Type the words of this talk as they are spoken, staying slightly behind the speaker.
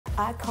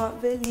I can't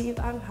believe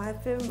I'm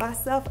hyping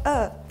myself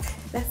up.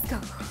 Let's go.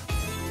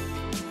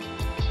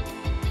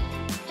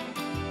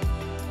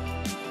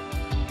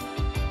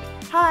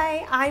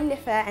 Hi, I'm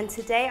Nifè, and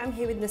today I'm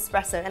here with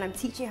Nespresso, and I'm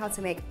teaching you how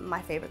to make my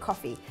favorite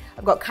coffee.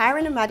 I've got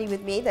Kyron and Maddie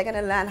with me. They're going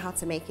to learn how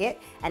to make it,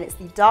 and it's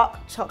the dark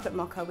chocolate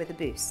mocha with a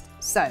boost.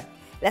 So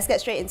let's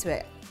get straight into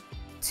it.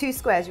 2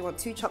 squares, you want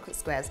 2 chocolate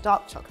squares,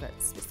 dark chocolate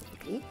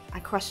specifically. I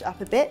crush it up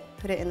a bit,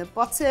 put it in the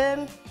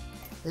bottom,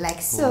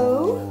 like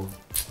so. Ooh.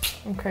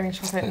 I'm craving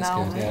chocolate That's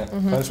now. good, yeah.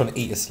 I just want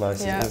to eat a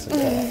slice. Yeah.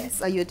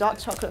 Yes. Are you a dark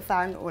chocolate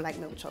fan or like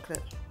milk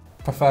chocolate?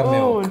 Prefer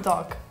Oh, milk.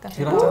 dark. Do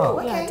Definitely. you like dark?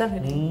 Okay. Yeah,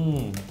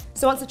 definitely.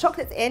 So once the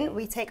chocolate's in,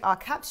 we take our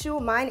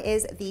capsule. Mine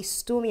is the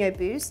Stormio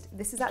Boost.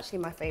 This is actually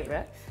my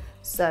favorite.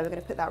 So we're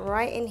gonna put that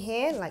right in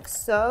here, like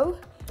so.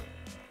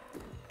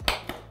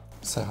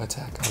 So high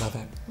tech, I love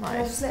it.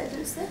 Nice. Right.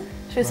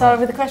 Should we start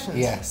with the questions?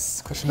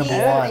 Yes, question number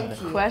Yeah. 1. Thank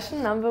you.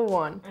 Question number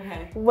 1.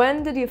 Okay.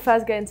 When did you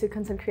first get into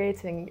content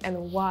creating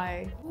and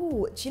why?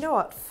 Ooh, do you know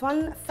what?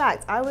 Fun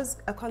fact, I was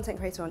a content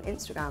creator on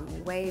Instagram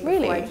way before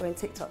Really? I joined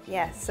TikTok.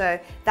 Yeah, so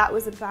that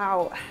was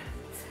about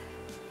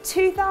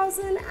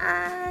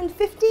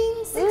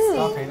 2015, 16.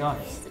 Okay,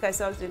 nice. Okay,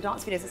 so I was doing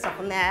dance videos and stuff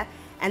on there.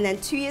 And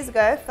then 2 years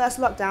ago, first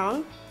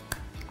lockdown,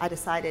 I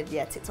decided,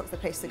 yeah, TikTok's the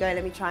place to go.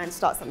 Let me try and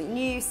start something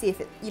new, see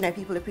if it,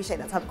 people appreciate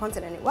that type of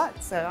content, and it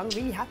worked. So I'm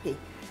really happy.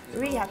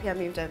 Really happy I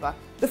moved over.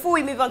 Before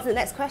we move on to the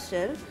next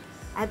question,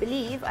 I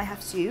believe I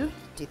have to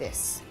do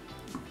this,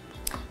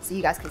 so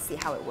you guys can see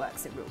how it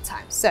works in real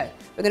time. So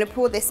we're gonna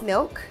pour this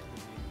milk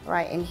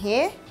right in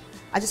here.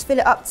 I just fill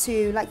it up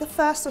to like the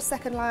first or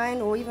second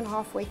line, or even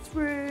halfway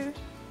through.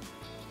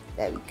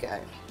 There we go.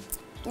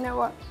 You know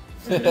what?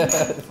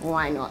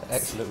 Why not?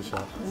 Excellent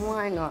shot.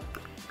 Why not?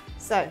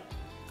 So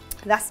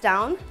that's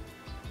down.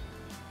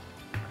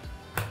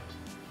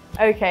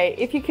 Okay,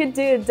 if you could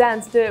do a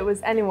dance, do it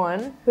with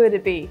anyone, who would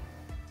it be?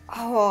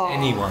 Oh.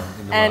 Anyone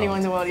in the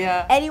Anyone in world. the world,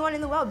 yeah. Anyone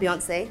in the world,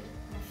 Beyonce.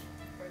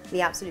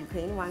 The absolute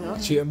queen, why not?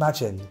 Could you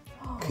imagine?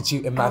 Could you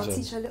I'll imagine?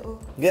 teach her a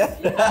little. Yeah.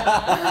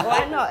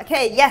 Why not?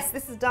 Okay, yes,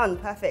 this is done.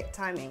 Perfect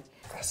timing.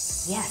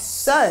 Yes. Yes,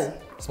 so,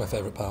 That's my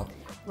favourite part.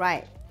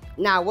 right.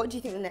 Now, what do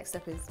you think the next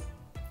step is?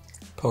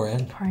 Pour it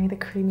in. Pouring the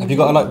cream. Have you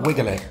got to like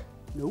wiggle it?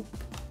 Nope.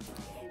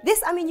 This,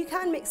 I mean, you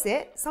can mix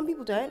it. Some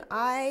people don't.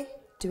 I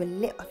do a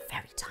little,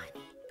 very tiny.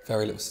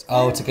 Very little.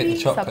 Oh, to get the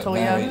chocolate. Subtle,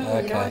 Very,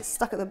 yeah. You know, okay. it's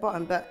stuck at the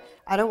bottom, but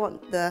I don't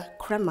want the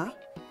crema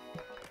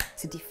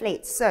to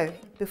deflate. So,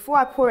 before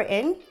I pour it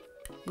in,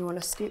 you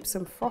want to scoop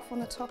some froth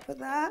on the top of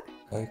that.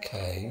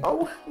 Okay.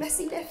 Oh,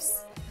 messy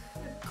lips.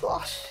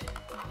 Gosh.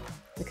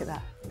 Look at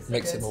that.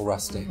 Makes it more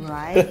rustic.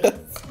 Right?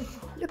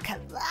 Look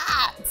at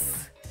that.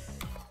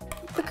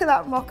 Look at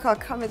that mocha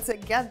coming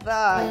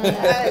together.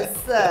 Yes.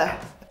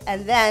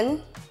 And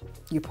then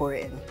you pour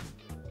it in.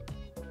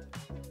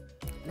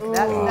 Look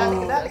at that, look at that,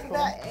 look at that, look at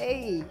that.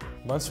 Hey.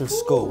 Reminds me of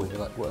school when you're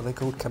like, what are they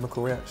called?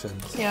 Chemical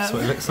reactions. Yeah. That's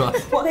what it looks like.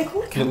 What are they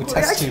called? Little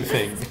test tube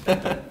thing.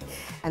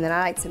 And then I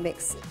like to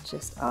mix it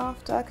just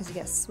after, because you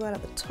get swirl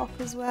at the top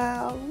as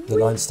well. The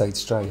line stayed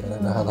straight. I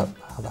don't know how that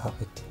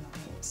happened.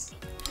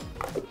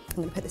 I'm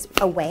gonna put this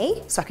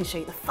away so I can show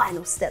you the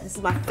final step. This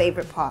is my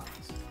favorite part.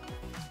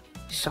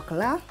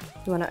 Chocolat.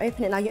 You wanna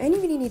open it. Now you only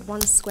really need 1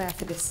 square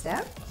for this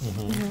step.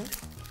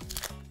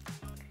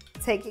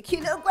 Take your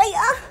cute little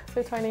grater.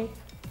 So tiny.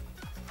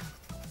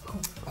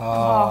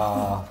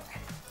 Ah,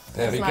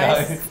 there we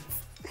That's go. nice.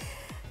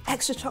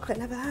 Extra chocolate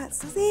never hurts,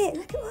 does it?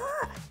 Look at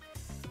that.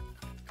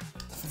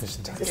 The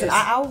finishing touches. Listen,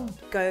 I'll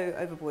go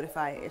overboard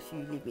if you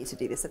need me to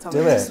do this. So tell Do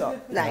me when it. to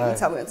stop. No, you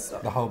tell me when to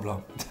stop. The whole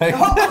block.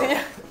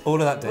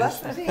 All of that dish.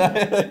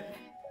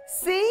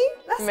 See?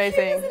 That's Amazing.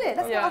 cute, isn't it?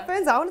 Let's get Yeah. our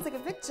phones out. I want to take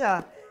a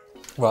picture.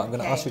 Right, I'm going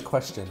to Okay. ask you a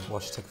question while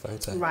you take a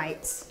photo.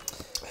 Right.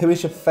 Who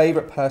is your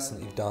favourite person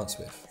that you've danced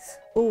with?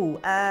 Ooh,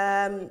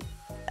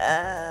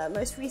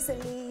 most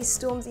recently,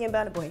 Stormzy and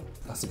Burna Boy.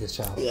 That's a good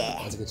shout. Yeah.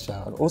 That's a good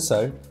shout. And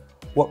also,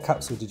 what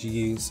capsule did you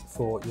use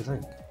for your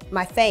drink?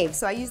 My fave.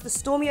 So I use the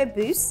Stormio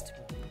Boost,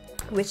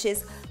 which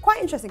is quite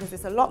interesting because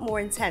it's a lot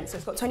more intense. So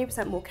it's got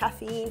 20% more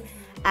caffeine,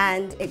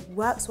 and it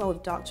works well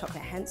with dark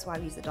chocolate, hence why I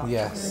use the dark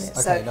Yes. chocolate in it.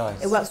 Okay, So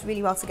nice. it works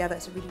really well together.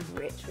 It's a really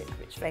rich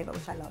flavour,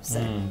 which I love. So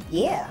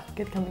yeah.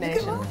 Good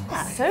combination.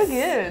 that. So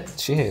good.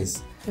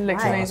 Cheers. It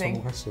looks Right. amazing.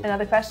 One more question.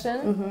 Another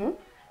question?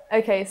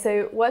 Okay,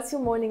 so what's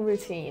your morning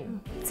routine?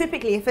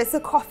 Typically, if it's a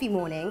coffee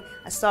morning,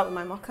 I start with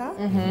my mocha.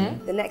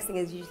 The next thing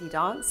is usually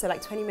dance. So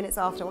like 20 minutes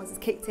after, once it's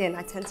kicked in,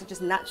 I tend to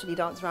just naturally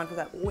dance around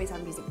because I always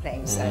have music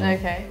playing. So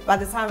Okay. by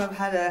the time I've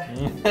had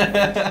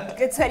a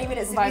good 20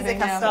 minutes of Vibing,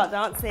 music, I yeah. start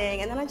dancing,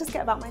 and then I just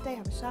get about my day,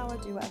 have a shower,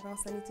 do whatever else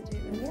I need to do.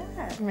 And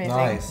yeah. Amazing.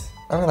 Nice.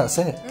 Oh, that's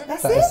it.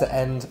 That's That it? is the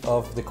end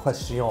of the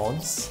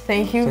questions.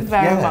 Thank you So,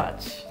 very yeah.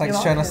 much. Thanks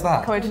for showing us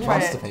that. Can't wait to try it.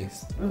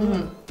 Masterpiece.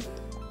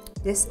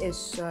 This is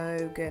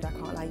so good. I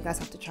can't lie. You guys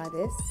have to try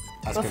this.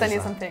 As We'll good send as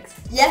you some that. pics.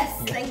 Yes,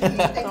 thank you.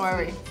 Don't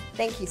worry.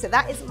 Thank you. So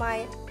that is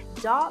my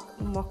dark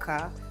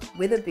mocha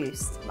with a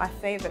boost. My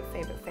favorite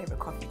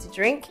coffee to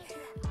drink.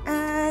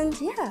 And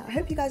yeah, I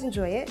hope you guys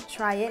enjoy it.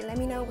 Try it. Let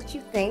me know what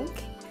you think.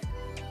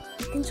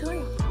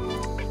 Enjoy.